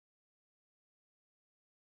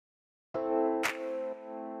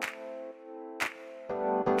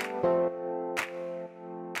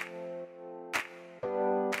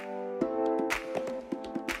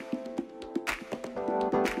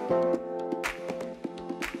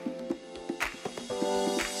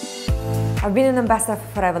I've been an ambassador for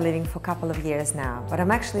Forever Living for a couple of years now, but I'm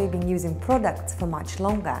actually been using products for much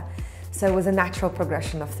longer, so it was a natural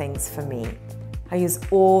progression of things for me. I use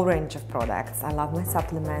all range of products. I love my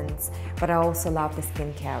supplements, but I also love the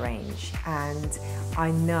skincare range, and I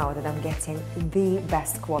know that I'm getting the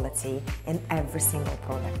best quality in every single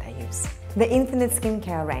product I use. The Infinite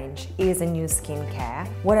Skincare range is a new skincare.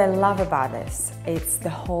 What I love about this, it's the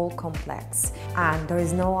whole complex, and there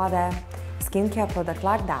is no other skincare product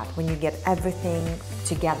like that when you get everything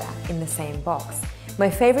together in the same box. My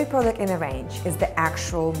favorite product in the range is the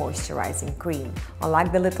actual moisturizing cream.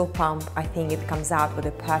 Unlike the little pump, I think it comes out with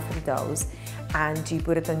a perfect dose, and you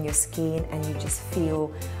put it on your skin and you just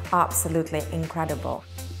feel absolutely incredible.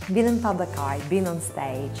 Being in public eye, being on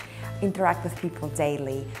stage, interact with people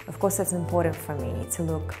daily, of course it's important for me to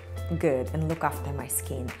look good and look after my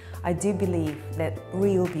skin. I do believe that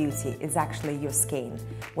real beauty is actually your skin,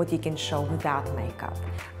 what you can show without makeup.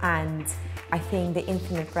 And I think the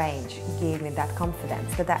Infinite range gave me that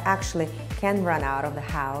confidence that I actually can run out of the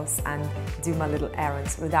house and do my little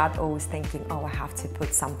errands without always thinking, oh, I have to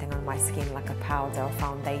put something on my skin like a powder or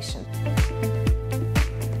foundation.